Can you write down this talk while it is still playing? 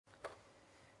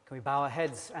Can we bow our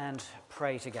heads and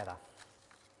pray together?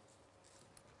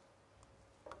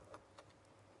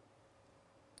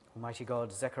 Almighty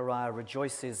God, Zechariah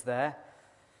rejoices there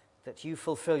that you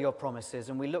fulfill your promises,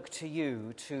 and we look to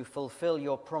you to fulfill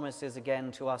your promises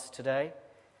again to us today,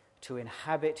 to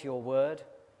inhabit your word,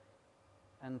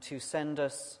 and to send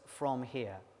us from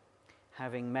here,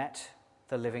 having met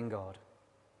the living God.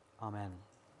 Amen.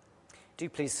 Do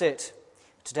please sit.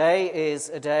 Today is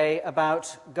a day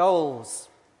about goals.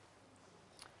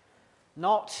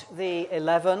 Not the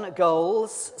 11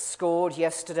 goals scored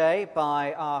yesterday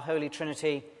by our Holy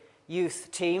Trinity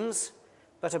youth teams,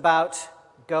 but about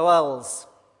goals.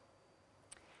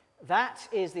 That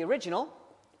is the original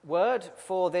word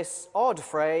for this odd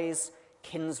phrase,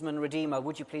 kinsman redeemer.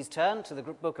 Would you please turn to the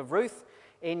book of Ruth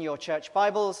in your church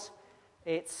Bibles?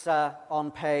 It's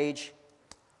on page,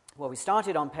 we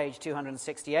started on page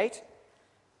 268.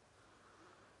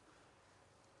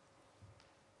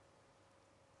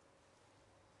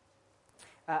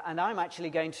 And I'm actually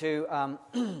going to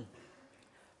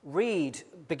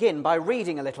begin by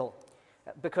reading a little,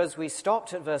 because we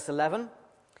stopped at verse 11,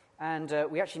 and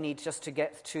we actually need just to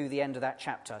get to the end of that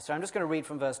chapter. So I'm just going to read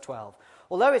from verse 12.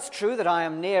 Although it's true that I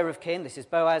am near of kin, this is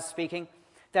Boaz speaking,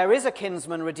 there is a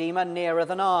kinsman redeemer nearer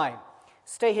than I.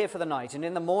 Stay here for the night, and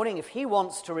in the morning, if he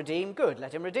wants to redeem, good,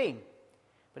 let him redeem.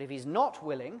 But if he's not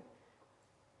willing,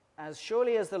 as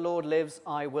surely as the Lord lives,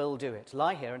 I will do it.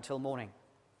 Lie here until morning.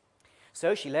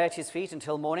 So she lay at his feet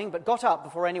until morning, but got up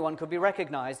before anyone could be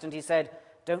recognized, and he said,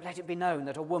 don't let it be known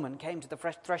that a woman came to the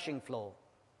threshing floor.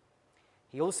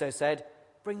 He also said,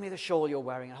 bring me the shawl you're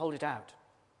wearing and hold it out.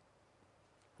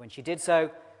 When she did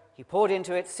so, he poured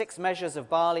into it 6 measures of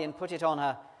barley and put it on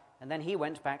her, and then he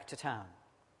went back to town.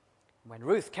 When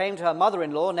Ruth came to her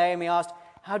mother-in-law, Naomi asked,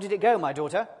 how did it go, my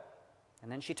daughter?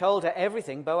 And then she told her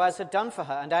everything Boaz had done for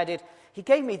her, and added, he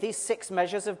gave me these 6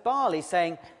 measures of barley,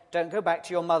 saying, don't go back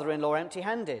to your mother-in-law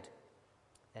empty-handed.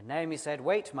 Then Naomi said,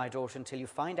 wait, my daughter, until you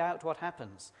find out what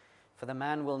happens, for the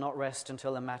man will not rest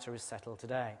until the matter is settled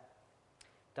today.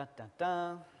 Da, da,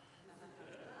 da.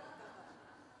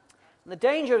 The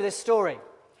danger of this story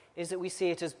is that we see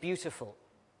it as beautiful.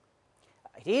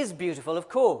 It is beautiful, of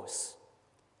course,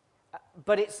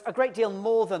 but it's a great deal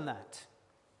more than that.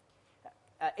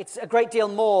 It's a great deal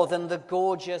more than the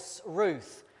gorgeous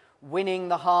Ruth winning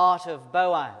the heart of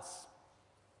Boaz.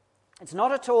 It's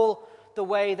not at all the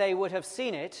way they would have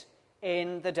seen it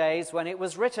in the days when it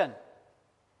was written.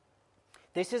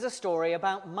 This is a story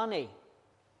about money,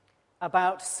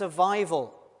 about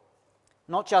survival,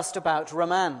 not just about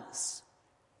romance.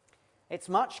 It's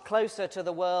much closer to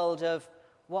the world of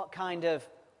what kind of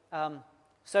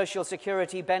social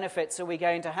security benefits are we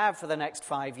going to have for the next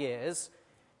 5 years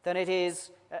than it is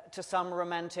to some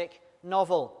romantic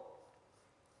novel.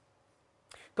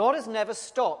 God has never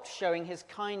stopped showing his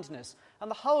kindness,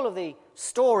 and the whole of the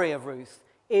story of Ruth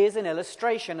is an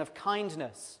illustration of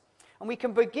kindness. And we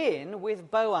can begin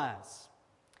with Boaz.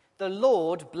 The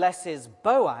Lord blesses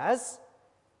Boaz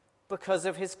because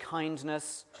of his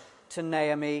kindness to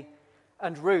Naomi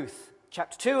and Ruth.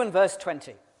 Chapter 2 and verse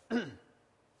 20.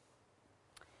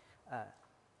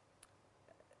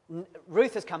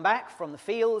 Ruth has come back from the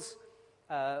fields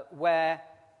where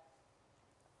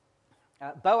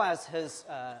Boaz has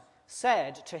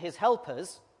said to his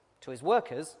helpers, to his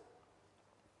workers,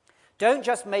 don't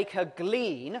just make her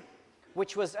glean,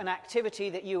 which was an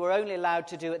activity that you were only allowed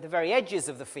to do at the very edges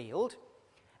of the field.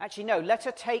 Actually, no, let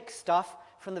her take stuff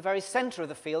from the very center of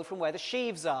the field, from where the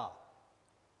sheaves are.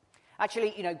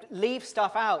 Actually, leave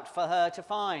stuff out for her to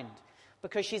find,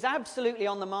 because she's absolutely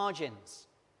on the margins,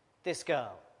 this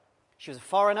girl. She was a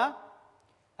foreigner,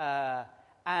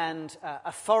 and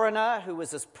a foreigner who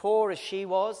was as poor as she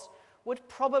was would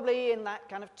probably, in that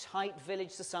kind of tight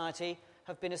village society,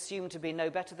 have been assumed to be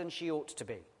no better than she ought to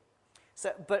be.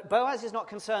 But Boaz is not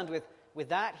concerned with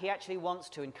that. He actually wants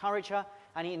to encourage her,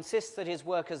 and he insists that his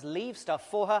workers leave stuff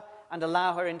for her and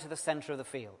allow her into the center of the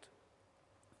field.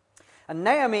 And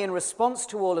Naomi, in response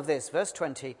to all of this, verse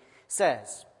 20,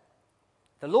 says,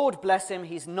 the Lord bless him,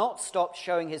 he's not stopped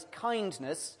showing his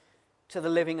kindness to the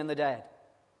living and the dead.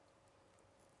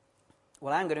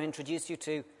 Well, I'm going to introduce you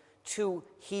to 2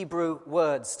 Hebrew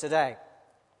words today.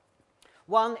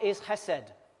 One is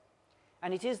hesed,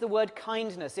 and it is the word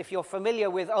kindness. If you're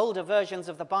familiar with older versions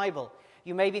of the Bible,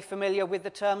 you may be familiar with the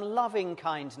term loving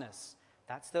kindness.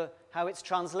 That's how it's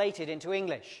translated into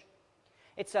English.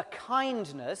 It's a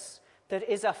kindness that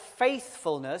is a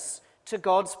faithfulness to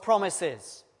God's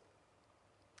promises.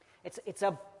 It's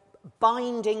a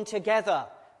binding together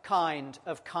kind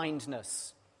of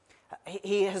kindness.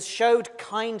 He has showed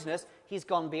kindness. he's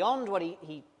gone beyond what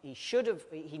he should have,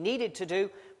 he needed to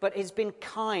do, but he's been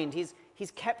kind.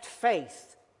 He's kept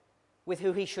faith with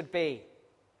who he should be.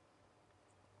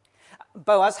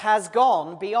 Boaz has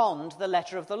gone beyond the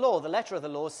letter of the law. The letter of the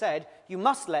law said, you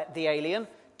must let the alien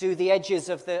do the edges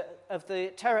of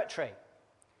the territory.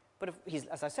 But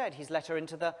as I said, he's let her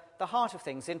into the heart of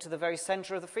things, into the very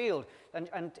center of the field,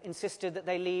 and insisted that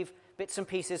they leave bits and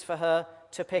pieces for her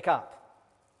to pick up.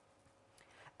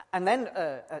 And then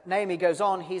Naomi goes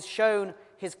on, he's shown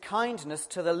his kindness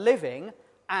to the living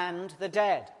and the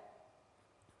dead.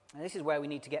 And this is where we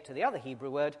need to get to the other Hebrew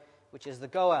word, which is the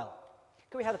goel.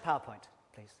 Can we have the PowerPoint,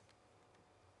 please?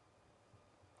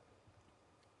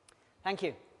 Thank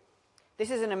you.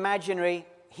 This is an imaginary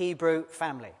Hebrew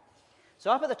family.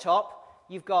 So up at the top,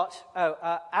 you've got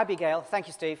Abigail. Thank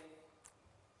you, Steve.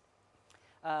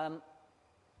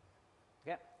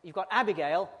 You've got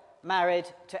Abigail married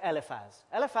to Eliphaz.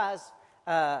 Eliphaz,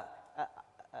 they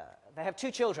have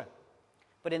 2 children.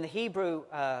 But in the Hebrew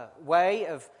way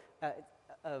of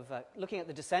looking at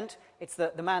the descent, it's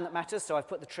the man that matters, so I've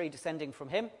put the tree descending from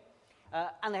him.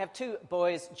 And they have 2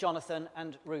 boys, Jonathan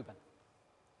and Reuben.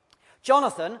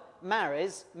 Jonathan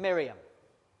marries Miriam.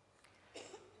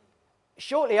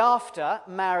 Shortly after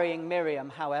marrying Miriam,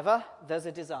 however, there's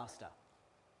a disaster.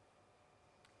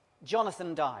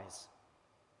 Jonathan dies.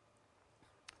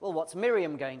 Well, what's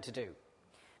Miriam going to do?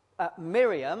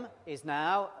 Miriam is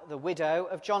now the widow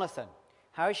of Jonathan.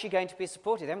 How is she going to be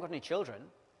supported? They haven't got any children.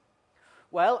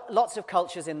 Well, lots of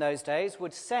cultures in those days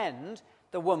would send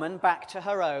the woman back to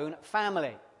her own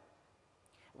family,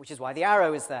 which is why the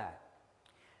arrow is there.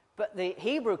 But the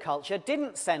Hebrew culture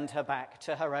didn't send her back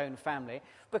to her own family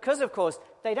because, of course,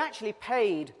 they'd actually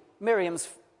paid Miriam's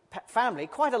family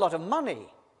quite a lot of money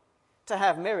to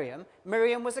have Miriam.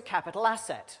 Miriam was a capital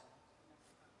asset.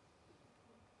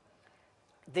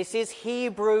 This is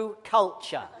Hebrew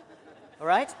culture, all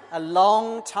right? A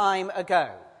long time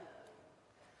ago.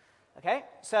 Okay,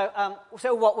 so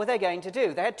what were they going to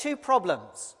do? They had 2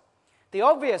 problems. The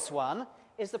obvious one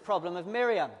is the problem of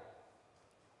Miriam.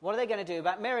 What are they going to do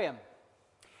about Miriam?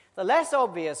 The less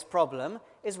obvious problem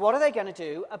is what are they going to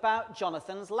do about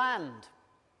Jonathan's land?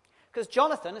 Because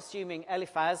Jonathan, assuming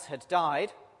Eliphaz had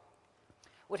died,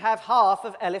 would have half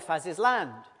of Eliphaz's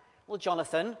land. Well,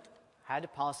 Jonathan had a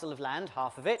parcel of land,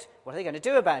 half of it. What are they going to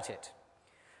do about it?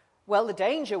 Well, the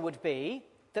danger would be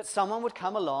that someone would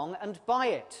come along and buy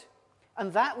it.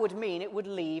 And that would mean it would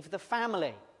leave the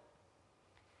family.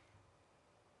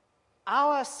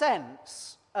 Our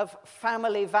sense of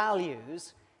family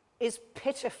values is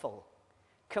pitiful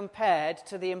compared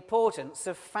to the importance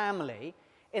of family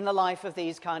in the life of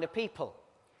these kind of people.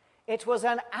 It was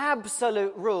an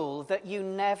absolute rule that you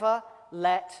never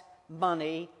let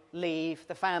money leave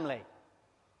the family.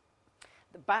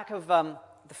 The back of the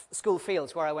school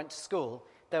fields where I went to school,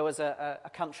 there was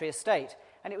a country estate,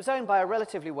 and it was owned by a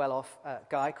relatively well-off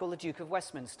guy called the Duke of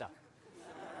Westminster.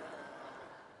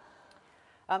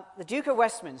 The Duke of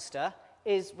Westminster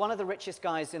is one of the richest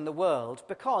guys in the world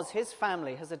because his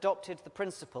family has adopted the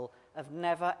principle of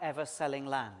never, ever selling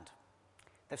land.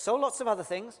 They've sold lots of other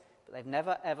things, but they've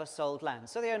never, ever sold land.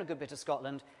 So they own a good bit of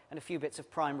Scotland and a few bits of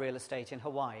prime real estate in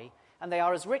Hawaii, and they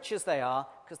are as rich as they are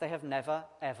because they have never,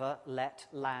 ever let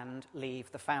land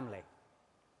leave the family.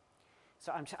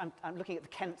 So I'm looking at the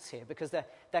Kents here because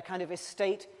their kind of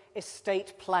estate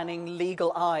planning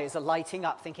legal eyes are lighting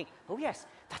up thinking, oh yes,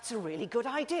 that's a really good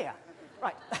idea.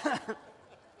 Right.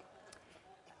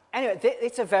 Anyway,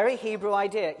 it's a very Hebrew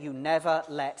idea. You never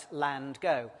let land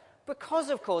go. Because,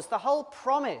 of course, the whole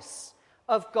promise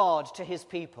of God to his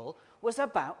people was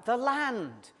about the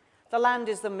land. The land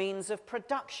is the means of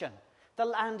production. The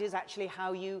land is actually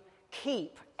how you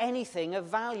keep anything of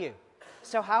value.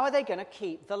 So how are they going to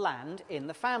keep the land in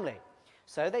the family?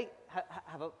 So they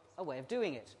have a way of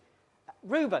doing it.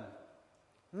 Reuben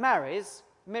marries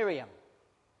Miriam.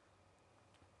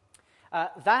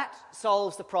 That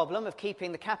solves the problem of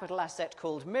keeping the capital asset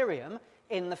called Miriam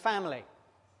in the family.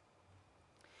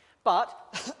 But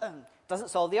doesn't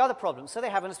solve the other problem, so they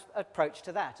have an approach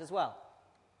to that as well.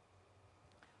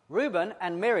 Reuben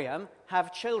and Miriam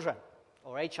have children,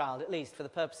 or a child at least, for the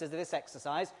purposes of this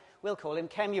exercise. We'll call him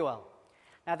Kemuel.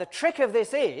 Now, the trick of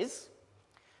this is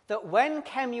that when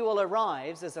Kemuel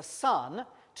arrives as a son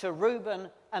to Reuben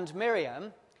and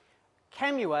Miriam,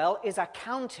 Kemuel is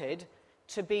accounted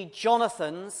to be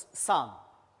Jonathan's son.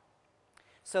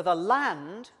 So the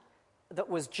land that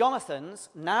was Jonathan's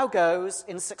now goes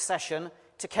in succession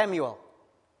to Kemuel.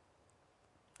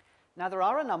 Now, there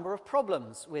are a number of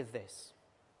problems with this.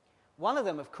 One of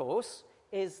them, of course,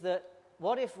 is that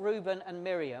what if Reuben and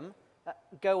Miriam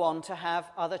go on to have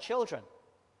other children?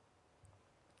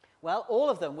 Well, all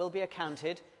of them will be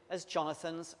accounted as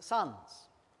Jonathan's sons.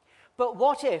 But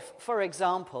what if, for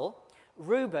example,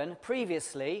 Reuben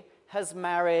previously has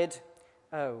married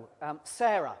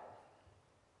Sarah,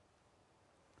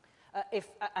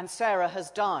 and Sarah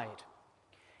has died?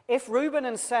 If Reuben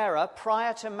and Sarah,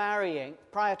 prior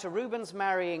to Reuben's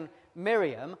marrying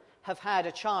Miriam, have had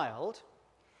a child,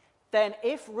 then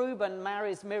if Reuben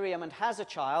marries Miriam and has a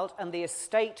child, and the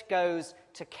estate goes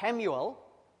to Kemuel,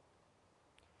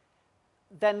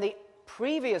 then the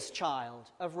previous child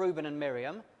of Reuben and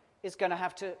Miriam is going to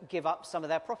have to give up some of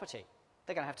their property.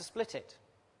 They're going to have to split it.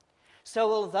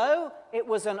 So although it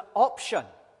was an option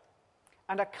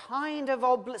and a kind of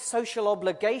social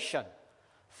obligation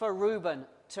for Reuben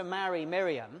to marry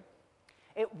Miriam,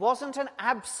 it wasn't an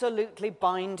absolutely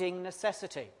binding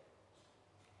necessity.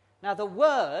 Now, the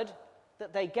word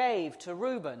that they gave to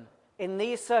Reuben in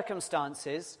these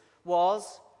circumstances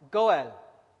was Goel,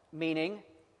 meaning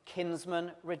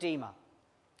kinsman redeemer.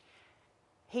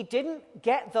 He didn't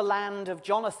get the land of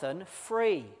Jonathan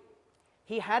free.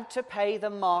 He had to pay the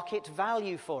market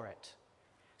value for it.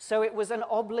 So it was an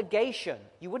obligation.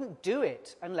 You wouldn't do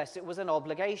it unless it was an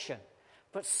obligation.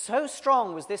 But so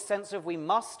strong was this sense of we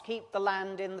must keep the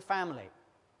land in the family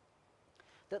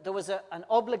that there was an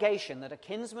obligation that a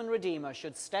kinsman redeemer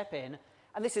should step in.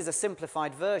 And this is a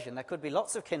simplified version. There could be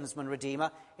lots of kinsman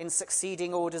redeemer in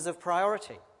succeeding orders of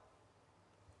priority.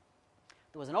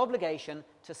 There was an obligation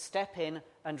to step in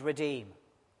and redeem.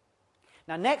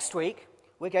 Now, next week,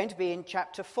 we're going to be in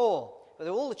chapter 4, where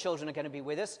all the children are going to be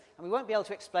with us, and we won't be able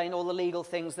to explain all the legal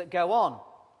things that go on.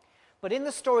 But in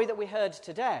the story that we heard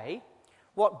today,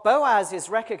 what Boaz is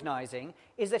recognizing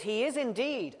is that he is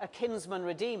indeed a kinsman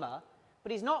redeemer,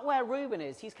 but he's not where Reuben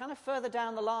is. He's kind of further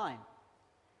down the line.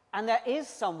 And there is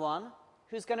someone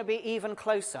who's going to be even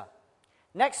closer.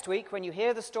 Next week, when you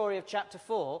hear the story of chapter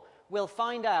 4, we'll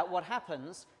find out what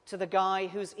happens to the guy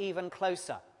who's even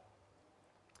closer.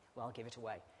 Well, I'll give it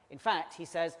away. In fact, he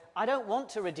says, I don't want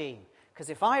to redeem, because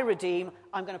if I redeem,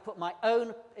 I'm going to put my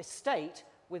own estate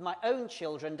with my own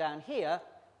children down here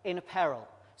in peril.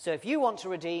 So if you want to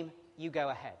redeem, you go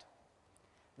ahead.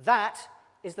 That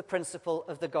is the principle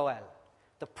of the Goel.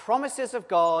 The promises of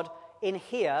God in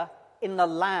here, in the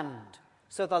land.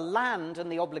 So the land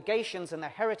and the obligations and the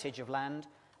heritage of land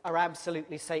are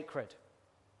absolutely sacred.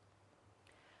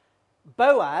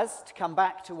 Boaz, to come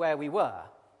back to where we were,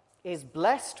 is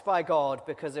blessed by God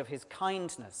because of his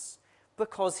kindness,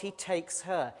 because he takes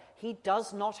her. He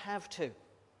does not have to.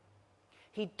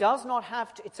 He does not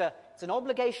have to. It's an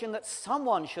obligation that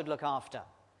someone should look after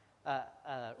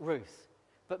Ruth.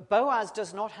 But Boaz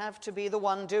does not have to be the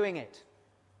one doing it.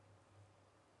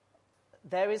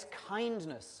 There is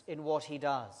kindness in what he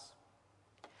does.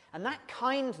 And that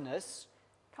kindness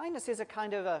is a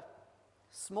kind of a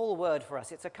small word for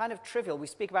us. It's a kind of trivial. We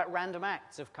speak about random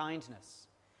acts of kindness.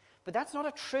 But that's not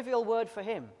a trivial word for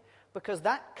him, because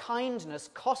that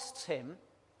kindness costs him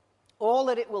all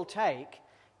that it will take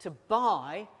to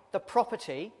buy the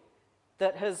property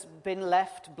that has been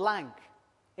left blank.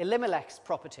 Elimelech's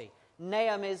property,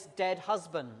 Naomi's dead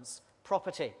husband's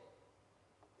property.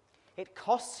 It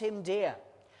costs him dear.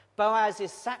 Boaz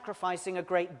is sacrificing a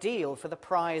great deal for the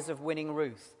prize of winning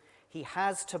Ruth. He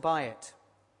has to buy it.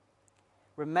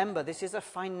 Remember, this is a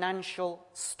financial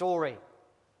story.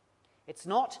 It's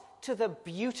not to the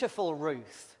beautiful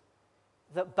Ruth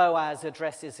that Boaz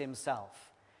addresses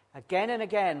himself. Again and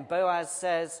again, Boaz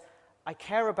says, I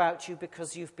care about you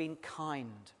because you've been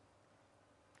kind.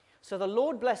 So the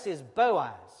Lord blesses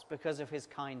Boaz because of his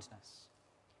kindness.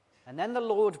 And then the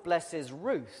Lord blesses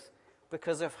Ruth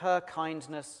because of her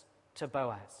kindness to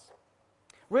Boaz.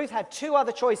 Ruth had two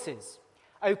other choices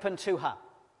open to her.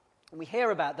 And we hear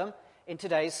about them in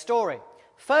today's story.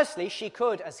 Firstly, she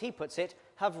could, as he puts it,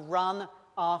 have run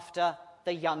after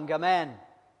the younger men.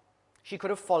 She could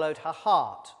have followed her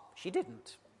heart. She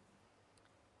didn't.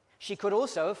 She could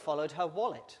also have followed her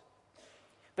wallet,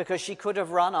 because she could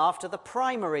have run after the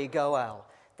primary Goel,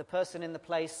 the person in the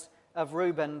place of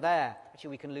Reuben there. Actually,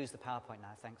 we can lose the PowerPoint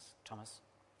now. Thanks, Thomas.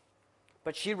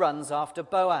 But she runs after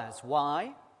Boaz.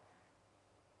 Why?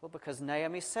 Well, because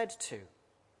Naomi said to,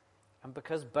 and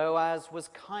because Boaz was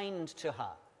kind to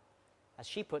her. As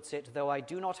she puts it, though I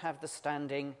do not have the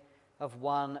standing of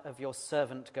one of your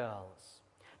servant girls.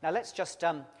 Now, let's just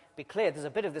be clear. There's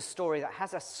a bit of this story that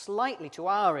has a slightly, to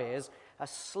our ears, a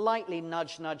slightly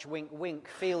nudge, nudge, wink, wink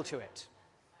feel to it.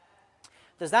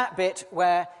 There's that bit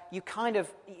where you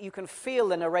can feel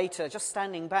the narrator just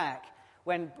standing back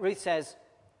when Ruth says,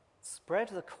 spread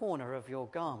the corner of your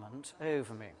garment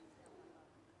over me.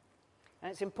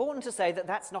 And it's important to say that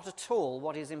that's not at all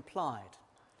what is implied.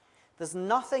 There's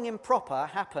nothing improper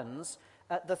happens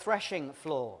at the threshing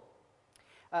floor.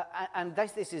 And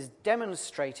this is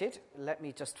demonstrated. Let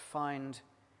me just find...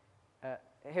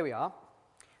 here we are.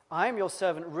 I am your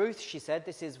servant Ruth, she said.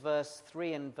 This is chapter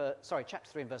 3 and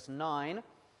verse 9.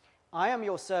 I am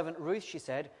your servant Ruth, she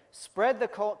said. Spread the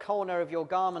corner of your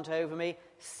garment over me,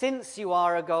 since you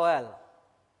are a Goel.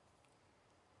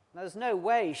 Now, there's no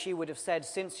way she would have said,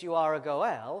 since you are a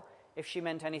Goel, if she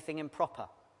meant anything improper.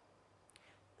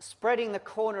 Spreading the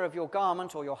corner of your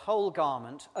garment or your whole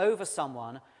garment over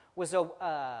someone was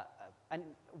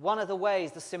one of the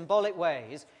ways, the symbolic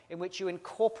ways, in which you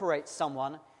incorporate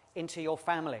someone into your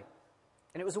family.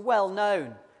 And it was a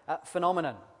well-known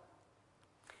phenomenon.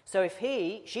 So if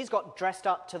she's got dressed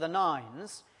up to the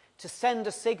nines to send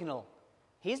a signal,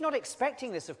 he's not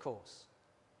expecting this, of course.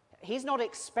 He's not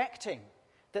expecting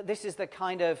that this is the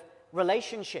kind of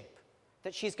relationship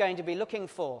that she's going to be looking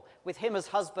for, with him as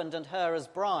husband and her as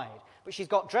bride. But she's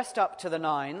got dressed up to the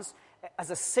nines as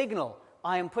a signal.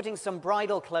 I am putting some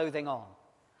bridal clothing on.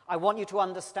 I want you to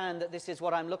understand that this is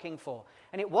what I'm looking for.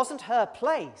 And it wasn't her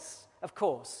place, of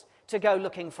course, to go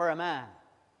looking for a man.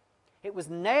 It was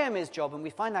Naomi's job, and we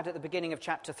find that at the beginning of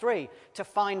chapter 3, to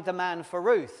find the man for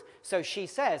Ruth. So she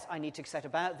says, I need to set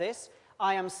about this.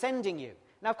 I am sending you.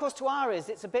 Now, of course, to our ears,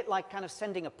 it's a bit like kind of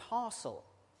sending a parcel.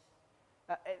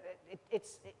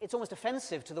 It's almost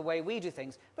offensive to the way we do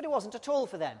things, but it wasn't at all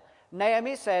for them.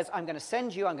 Naomi says, I'm going to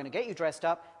send you, I'm going to get you dressed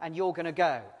up, and you're going to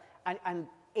go. And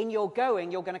in your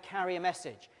going, you're going to carry a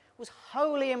message. It was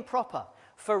wholly improper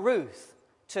for Ruth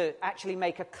to actually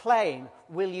make a claim,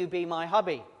 will you be my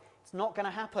hubby? It's not going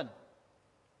to happen.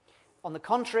 On the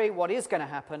contrary, what is going to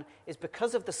happen is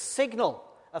because of the signal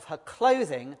of her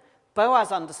clothing,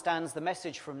 Boaz understands the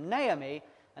message from Naomi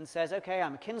and says, okay,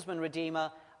 I'm a kinsman redeemer.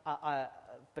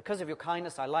 Because of your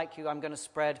kindness, I like you. I'm going to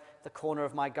spread the corner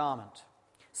of my garment.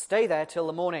 Stay there till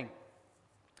the morning.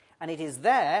 And it is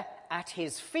there at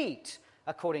his feet,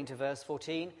 according to verse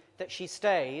 14, that she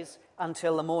stays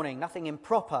until the morning. Nothing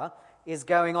improper is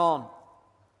going on.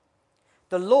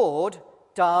 The Lord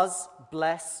does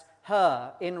bless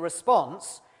her in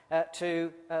response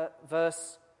to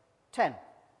verse 10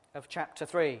 of chapter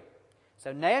 3.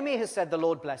 So Naomi has said, the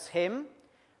Lord bless him.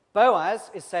 Boaz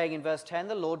is saying in verse 10,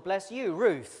 the Lord bless you,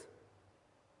 Ruth.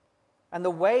 And the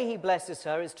way he blesses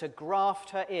her is to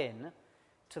graft her in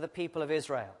to the people of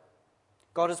Israel.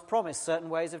 God has promised certain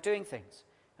ways of doing things,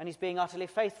 and he's being utterly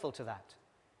faithful to that.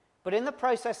 But in the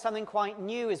process, something quite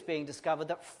new is being discovered,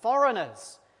 that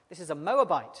foreigners, this is a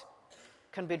Moabite,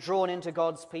 can be drawn into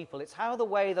God's people. It's how the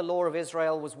way the law of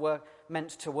Israel was meant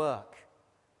to work.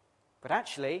 But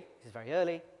actually, this is very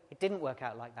early, it didn't work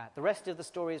out like that. The rest of the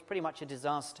story is pretty much a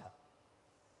disaster.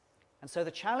 And so the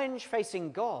challenge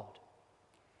facing God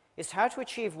is how to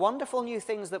achieve wonderful new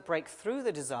things that break through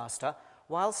the disaster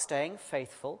while staying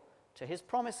faithful to his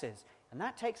promises. And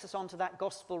that takes us on to that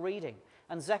gospel reading.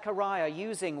 And Zechariah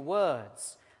using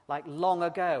words like long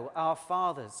ago, our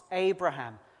fathers,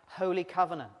 Abraham, holy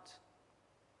covenant.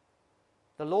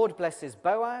 The Lord blesses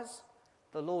Boaz,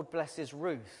 the Lord blesses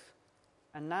Ruth,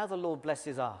 and now the Lord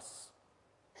blesses us.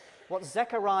 What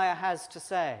Zechariah has to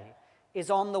say is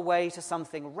on the way to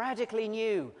something radically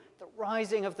new, the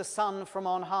rising of the sun from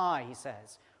on high, he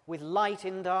says, with light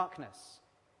in darkness.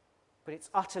 But it's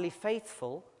utterly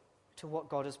faithful to what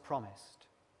God has promised.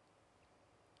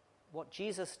 What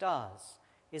Jesus does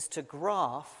is to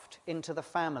graft into the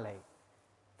family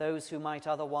those who might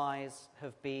otherwise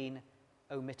have been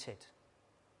omitted.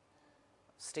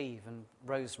 Steve and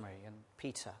Rosemary and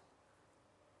Peter,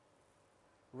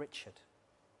 Richard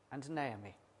and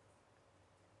Naomi.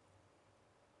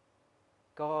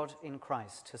 God in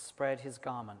Christ has spread his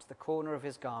garment, the corner of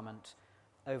his garment,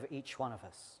 over each one of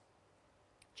us.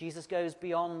 Jesus goes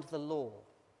beyond the law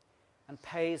and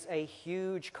pays a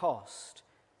huge cost,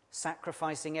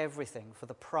 sacrificing everything for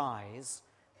the prize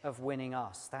of winning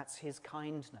us. That's his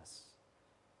kindness.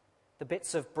 The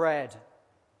bits of bread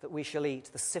that we shall eat,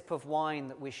 the sip of wine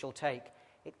that we shall take,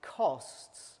 it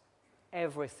costs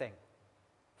everything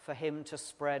for him to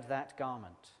spread that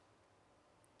garment.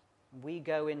 We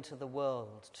go into the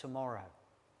world tomorrow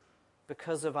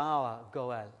because of our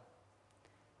Goel,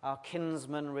 our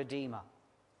kinsman redeemer.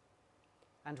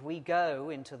 And we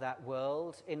go into that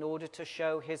world in order to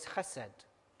show his chesed,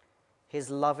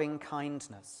 his loving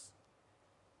kindness.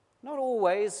 Not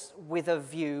always with a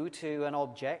view to an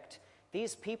object.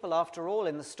 These people, after all,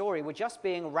 in the story, were just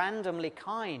being randomly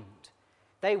kind.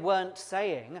 They weren't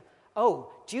saying,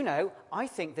 oh, do you know, I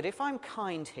think that if I'm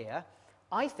kind here,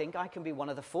 I think I can be one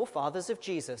of the forefathers of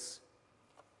Jesus.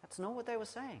 That's not what they were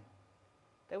saying.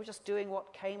 They were just doing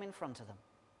what came in front of them.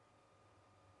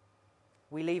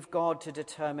 We leave God to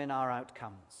determine our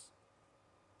outcomes.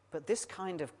 But this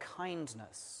kind of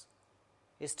kindness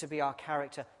is to be our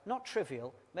character. Not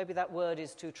trivial. Maybe that word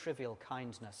is too trivial,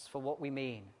 kindness, for what we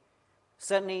mean.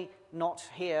 Certainly not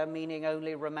here meaning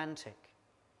only romantic.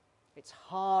 It's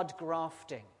hard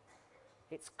grafting.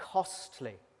 It's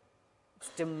costly. It's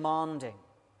demanding.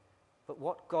 But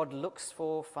what God looks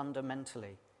for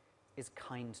fundamentally is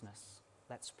kindness.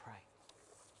 Let's pray.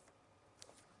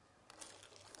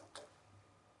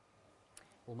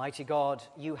 Almighty God,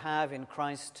 you have in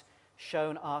Christ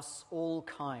shown us all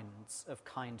kinds of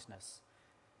kindness,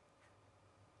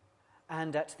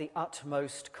 and at the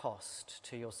utmost cost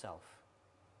to yourself.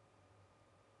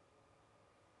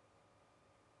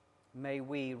 May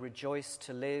we rejoice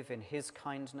to live in his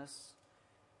kindness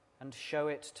and show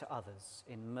it to others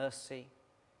in mercy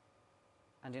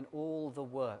and in all the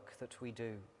work that we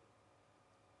do,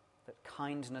 that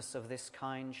kindness of this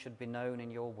kind should be known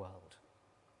in your world.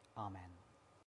 Amen.